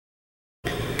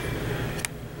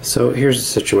So here's a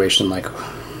situation like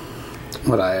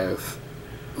what I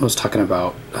was talking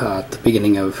about at the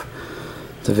beginning of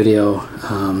the video.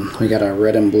 We got a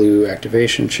red and blue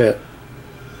activation chip.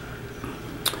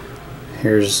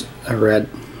 Here's a red,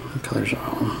 the colors are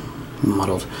all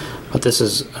muddled, but this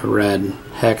is a red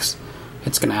hex.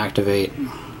 It's going to activate,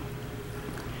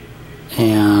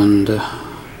 and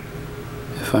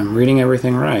if I'm reading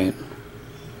everything right,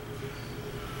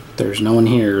 there's no one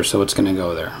here, so it's going to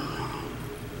go there.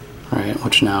 Alright,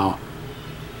 which now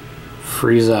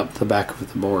frees up the back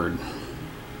of the board.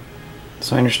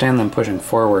 So I understand them pushing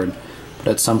forward, but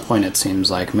at some point it seems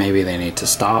like maybe they need to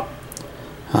stop,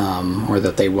 or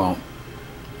that they won't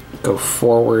go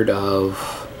forward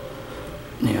of,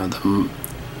 you know,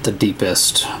 the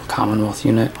deepest Commonwealth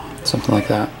unit, something like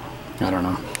that. I don't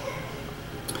know.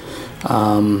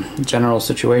 General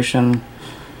situation,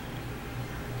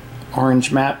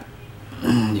 orange map.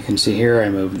 You can see here I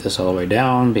moved this all the way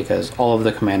down because all of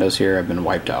the commandos here have been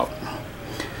wiped out.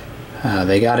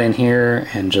 They got in here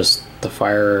and just the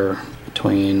fire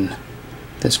between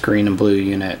this green and blue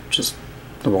unit just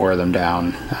wore them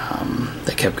down.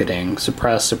 They kept getting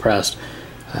suppressed,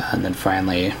 and then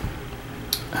finally,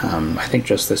 I think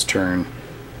just this turn,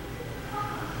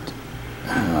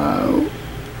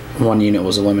 one unit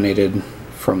was eliminated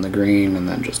from the green, and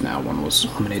then just now one was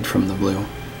eliminated from the blue.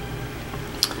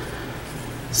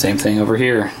 Same thing over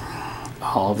here.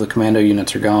 All of the commando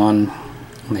units are gone.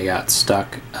 They got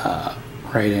stuck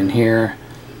right in here,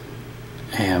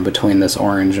 and between this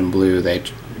orange and blue,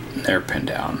 they're pinned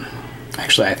down.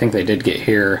 Actually, I think they did get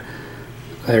here.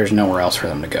 There's nowhere else for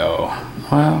them to go.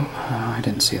 Well, I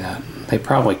didn't see that. They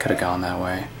probably could have gone that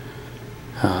way.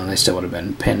 They still would have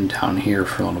been pinned down here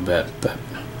for a little bit. But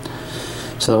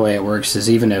so the way it works is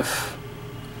even if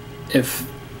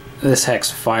this hex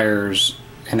fires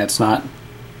and it's not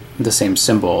the same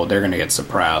symbol, they're going to get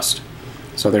suppressed.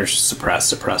 So they're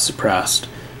suppressed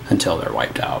until they're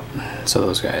wiped out. So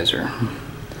those guys are...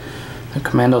 The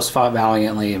commandos fought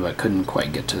valiantly but couldn't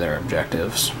quite get to their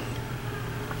objectives.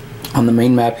 On the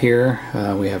main map here,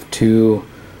 we have 2,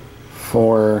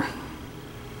 4,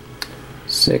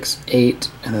 6,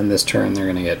 8, and then this turn they're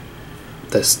going to get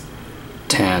this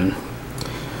 10.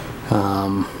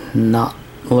 Not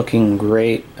looking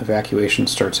great. Evacuation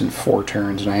starts in 4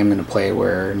 turns, and I am in a play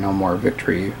where no more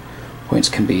victory points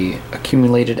can be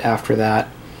accumulated after that.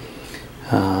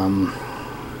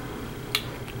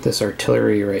 This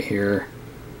artillery right here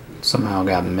somehow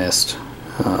got missed.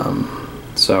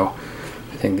 So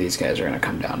I think these guys are going to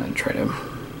come down and try to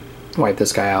wipe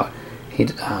this guy out.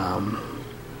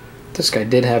 This guy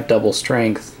did have double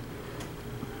strength.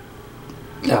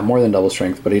 Yeah, more than double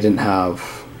strength, but he didn't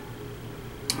have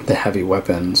the heavy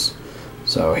weapons.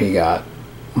 So he got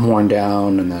worn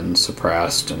down and then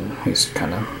suppressed, and he's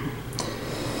kind of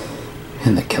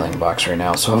in the killing box right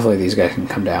now. So hopefully these guys can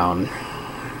come down.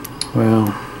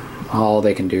 Well, all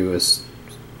they can do is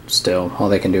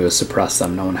suppress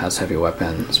them. No one has heavy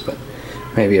weapons, but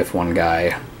maybe if one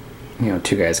guy, 2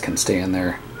 guys can stay in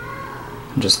there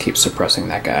and just keep suppressing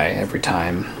that guy every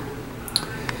time,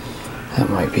 that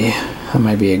might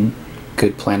be a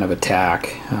good plan of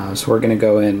attack. So we're going to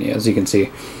go in. As you can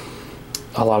see,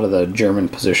 a lot of the German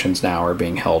positions now are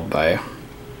being held by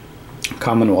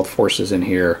Commonwealth forces in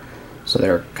here, so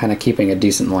they're kind of keeping a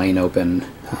decent lane open.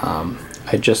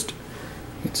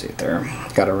 You can see it there,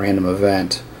 got a random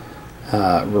event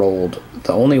rolled.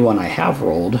 The only one I have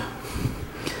rolled,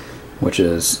 which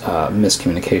is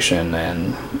miscommunication,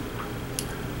 and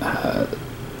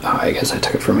I guess I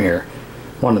took it from here.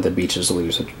 One of the beaches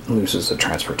loses a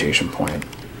transportation point.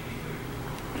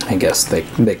 I guess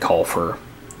they call for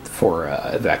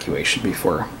evacuation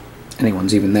before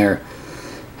anyone's even there,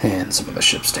 and some of the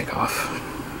ships take off.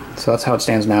 So that's how it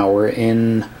stands now. We're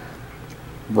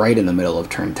right in the middle of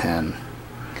turn 10.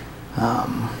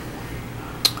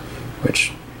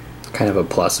 Which kind of a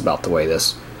plus about the way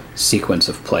this sequence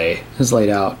of play is laid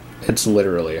out. It's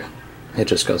literally, it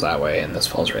just goes that way and this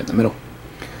falls right in the middle.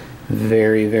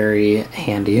 Very, very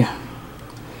handy.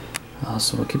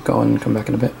 So we'll keep going and come back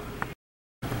in a bit.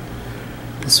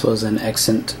 This was an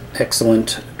excellent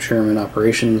German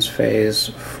operations phase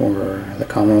for the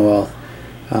Commonwealth.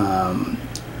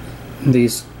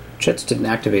 These jets didn't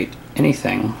activate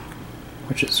anything,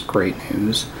 which is great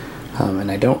news.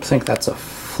 And I don't think that's a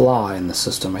flaw in the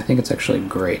system. I think it's actually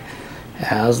great.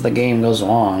 As the game goes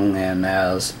along and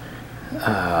as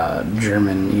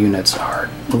German units are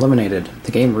eliminated,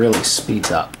 the game really speeds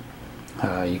up.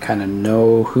 You kind of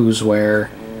know who's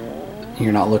where.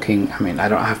 You're not looking... I mean, I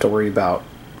don't have to worry about...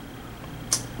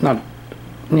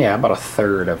 about a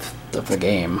third of the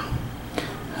game.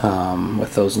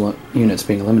 with those units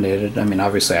being eliminated. I mean,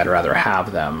 obviously I'd rather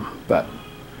have them, but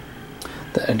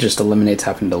it just eliminates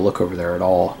having to look over there at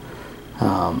all.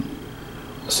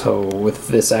 So with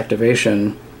this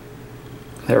activation,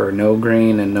 there are no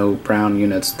green and no brown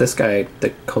units. This guy, the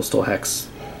Coastal Hex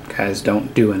guys,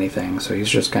 don't do anything, so he's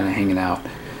just kind of hanging out.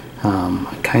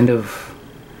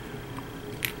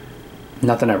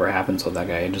 Nothing ever happens with that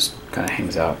guy. He just kind of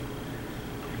hangs out.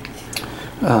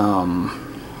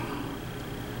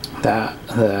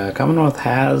 The Commonwealth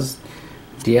has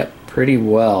Dieppe pretty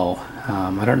well.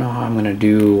 I don't know how I'm going to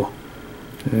do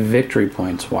victory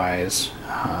points wise.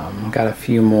 Got a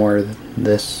few more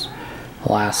this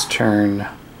last turn.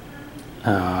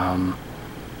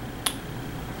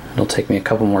 It'll take me a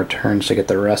couple more turns to get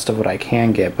the rest of what I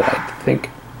can get, but I think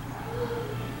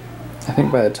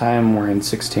by the time we're in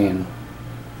 16,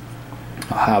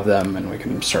 I'll have them and we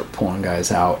can start pulling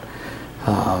guys out.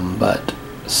 But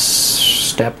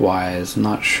stepwise,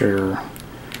 not sure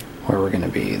where we're going to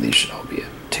be. These should all be at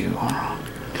 2.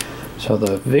 So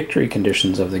the victory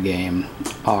conditions of the game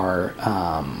are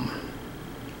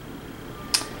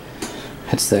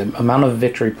it's the amount of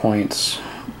victory points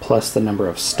plus the number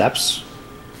of steps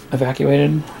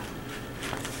evacuated,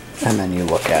 and then you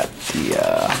look at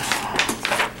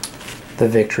the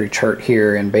victory chart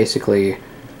here, and basically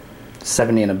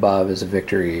 70 and above is a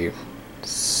victory,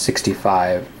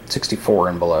 64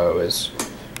 and below is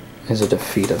a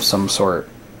defeat of some sort.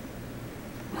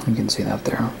 You can see that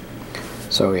there.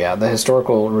 So yeah, the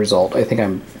historical result, I think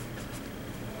I'm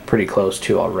pretty close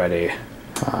to already.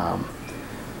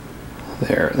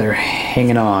 They're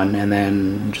hanging on, and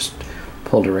then just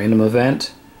pulled a random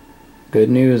event. Good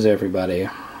news, everybody.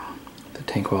 The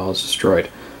tank wall is destroyed.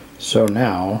 So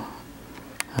now,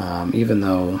 even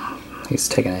though he's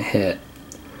taking a hit,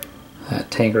 that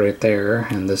tank right there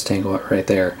and this tank right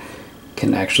there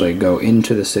can actually go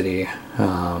into the city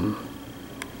and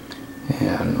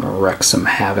wreak some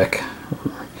havoc.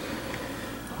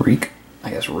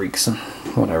 Reeks,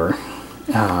 whatever.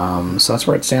 So that's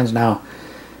where it stands now.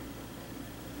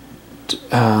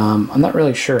 I'm not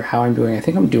really sure how I'm doing. I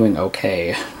think I'm doing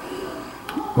okay,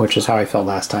 which is how I felt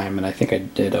last time, and I think I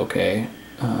did okay.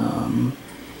 I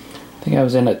think I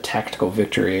was in a tactical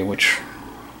victory, which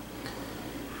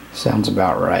sounds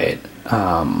about right.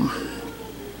 I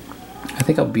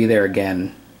think I'll be there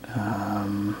again.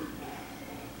 I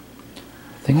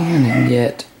think I'm going to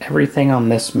get everything on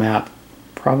this map,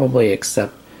 probably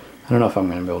except, I don't know if I'm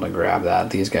going to be able to grab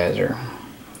that. These guys are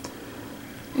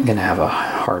going to have a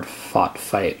hard-fought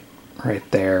fight right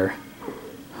there.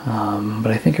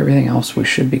 But I think everything else we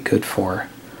should be good for.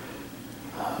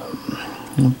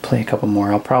 I'll play a couple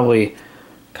more. I'll probably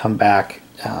come back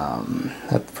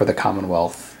for the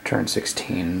Commonwealth turn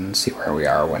 16 and see where we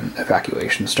are when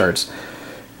evacuation starts.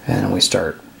 And we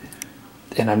start,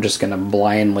 and I'm just going to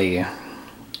blindly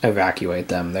evacuate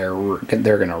them. They're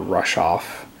going to rush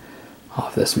off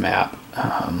this map.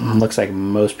 Looks like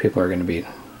most people are going to be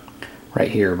right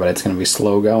here, but it's going to be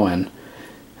slow going.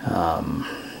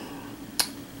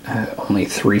 Only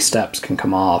 3 steps can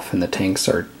come off, and the tanks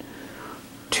are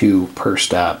 2 per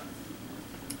step,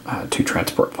 2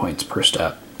 transport points per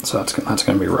step. So that's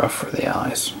going to be rough for the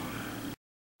Allies.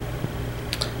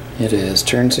 It is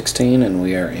turn 16, and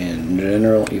we are in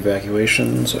general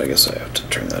evacuation, so I guess I have to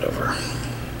turn that over.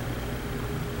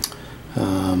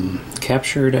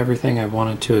 Captured everything I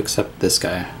wanted to except this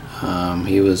guy.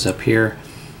 He was up here.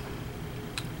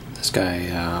 This guy,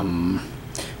 and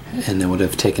it would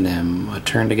have taken him a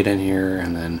turn to get in here,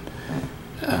 and then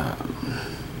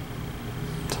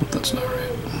something's not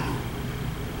right.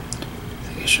 I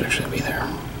think he should actually be there.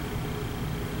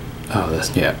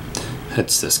 Oh, yeah,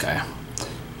 it's this guy.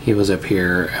 He was up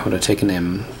here. I would have taken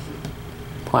him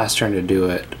last turn to do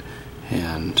it,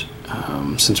 and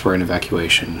since we're in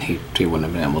evacuation, he wouldn't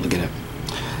have been able to get it.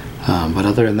 But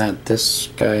other than that, this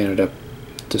guy ended up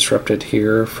disrupted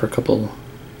here for a couple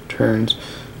turns.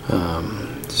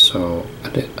 So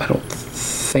I don't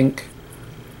think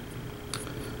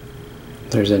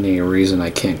there's any reason I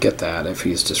can't get that if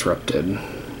he's disrupted.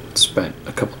 Spent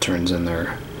a couple turns in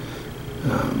there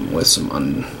with some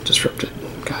undisrupted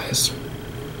guys.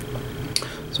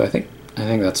 So I think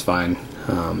that's fine.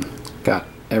 Got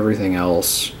everything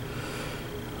else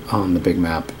on the big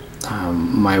map.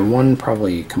 My one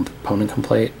probably component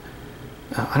complaint,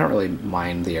 I don't really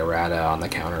mind the errata on the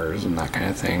counters and that kind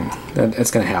of thing.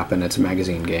 It's going to happen. It's a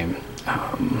magazine game,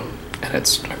 and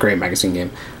it's a great magazine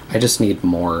game. I just need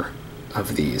more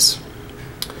of these.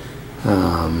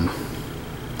 I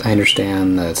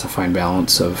understand that it's a fine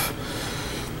balance of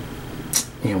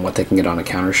what they can get on a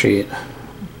counter sheet,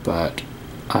 but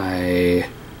I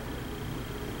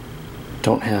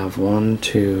don't have 1,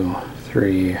 2,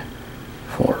 3,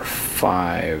 4,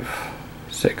 5,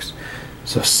 6.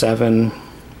 So 7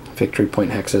 victory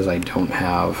point hexes I don't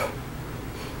have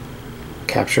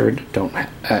captured.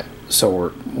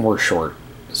 So we're short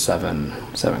 7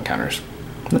 counters.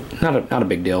 Not a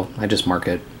big deal. I just mark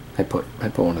it. I put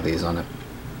one of these on it.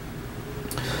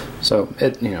 So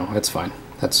it's fine.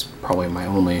 That's probably my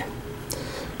only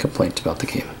complaint about the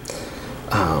game.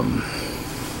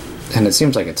 And it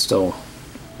seems like it's still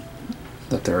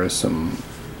that there is some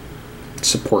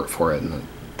support for it, and that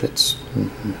it's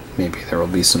maybe there will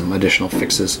be some additional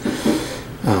fixes.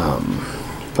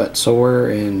 But so we're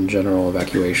in general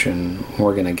evacuation.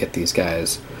 We're gonna get these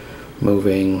guys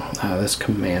moving. This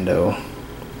commando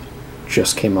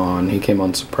just came on. He came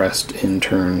on suppressed in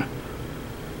turn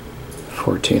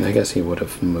 14. I guess he would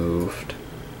have moved.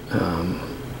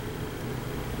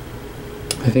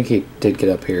 I think he did get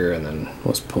up here and then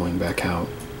was pulling back out.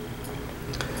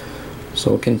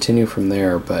 So we'll continue from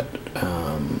there, but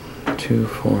 2,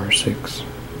 4, 6,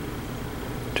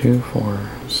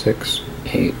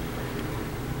 8,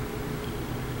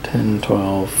 10,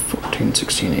 12, 14,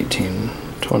 16, 18,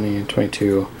 20,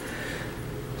 22.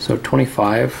 So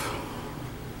 25.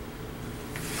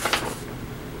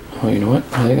 Oh, you know what?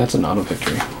 I think that's an auto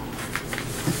victory.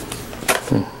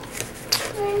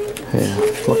 Yeah,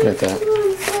 looking at that.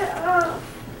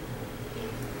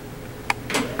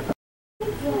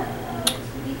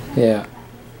 Yeah,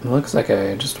 it looks like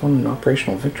I just won an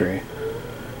operational victory.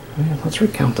 Yeah, let's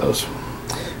recount those.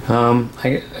 I'm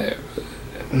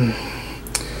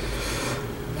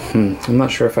not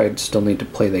sure if I'd still need to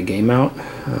play the game out,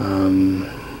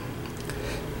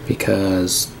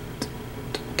 because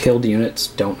killed units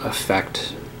don't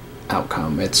affect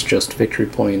outcome. It's just victory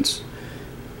points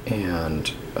and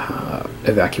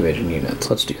evacuated units.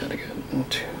 Let's do that again.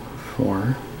 2,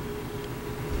 4,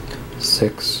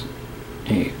 6,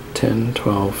 8, 10,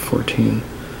 12, 14,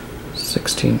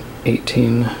 16,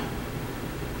 18,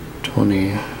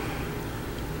 20,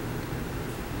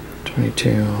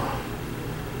 22,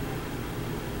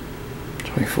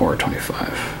 24,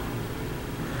 25.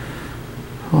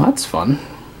 Well, that's fun.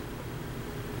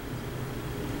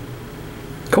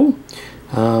 Cool.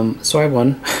 So I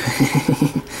won.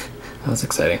 That was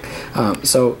exciting.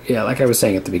 So yeah, like I was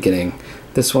saying at the beginning,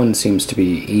 this one seems to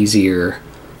be easier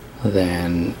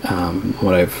than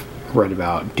what I've read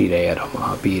about D-Day at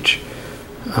Omaha Beach,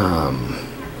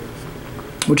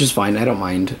 which is fine. I don't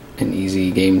mind an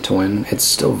easy game to win. It's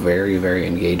still very, very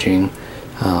engaging.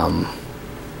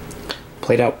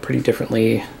 Played out pretty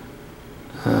differently.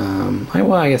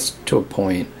 I guess to a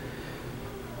point.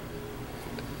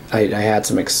 I had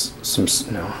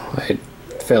I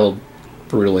failed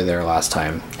brutally there last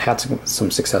time. Had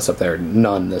some success up there,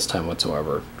 none this time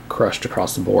whatsoever. Crushed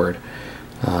across the board.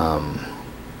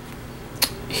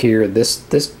 Here, this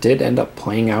did end up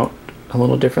playing out a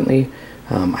little differently.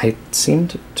 I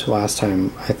seemed to last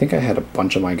time, I think I had a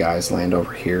bunch of my guys land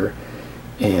over here,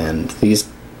 and these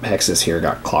hexes here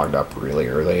got clogged up really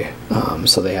early,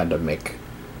 so they had to make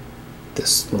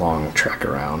this long trek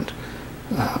around,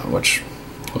 which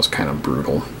was kind of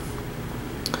brutal.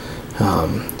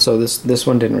 So this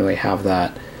one didn't really have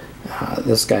that.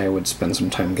 This guy would spend some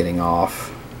time getting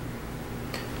off.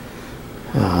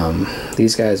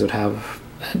 These guys would have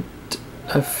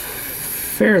a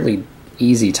fairly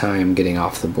easy time getting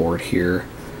off the board here.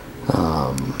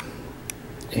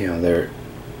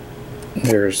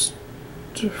 There's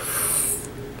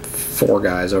 4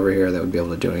 guys over here that would be able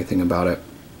to do anything about it,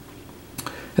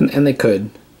 and they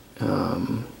could.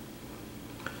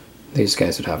 These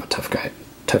guys would have a tough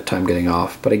time getting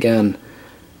off. But again,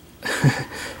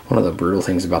 one of the brutal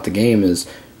things about the game is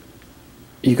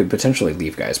you could potentially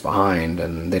leave guys behind,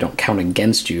 and they don't count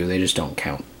against you. They just don't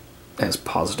count as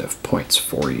positive points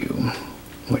for you,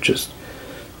 which is,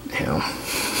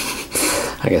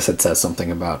 I guess it says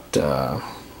something about the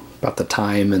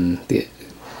time and the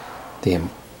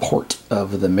import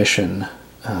of the mission.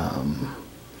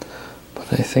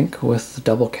 But I think with the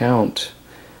double count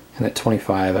and at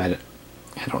 25, I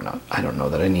don't know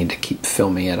that I need to keep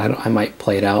filming it. I might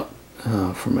play it out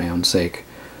for my own sake,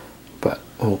 but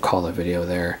we'll call the video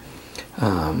there.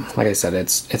 Like I said,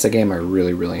 it's a game I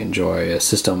really, really enjoy. A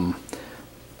system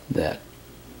that,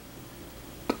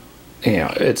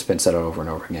 it's been said over and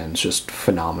over again. It's just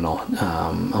phenomenal.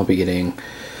 I'll be getting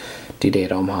D-Day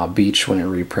at Omaha Beach when it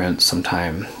reprints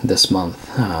sometime this month,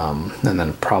 and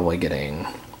then probably getting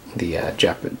the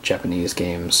Japanese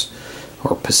games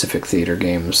or Pacific Theater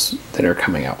games that are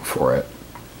coming out for it.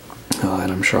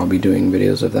 And I'm sure I'll be doing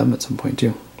videos of them at some point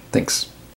too. Thanks.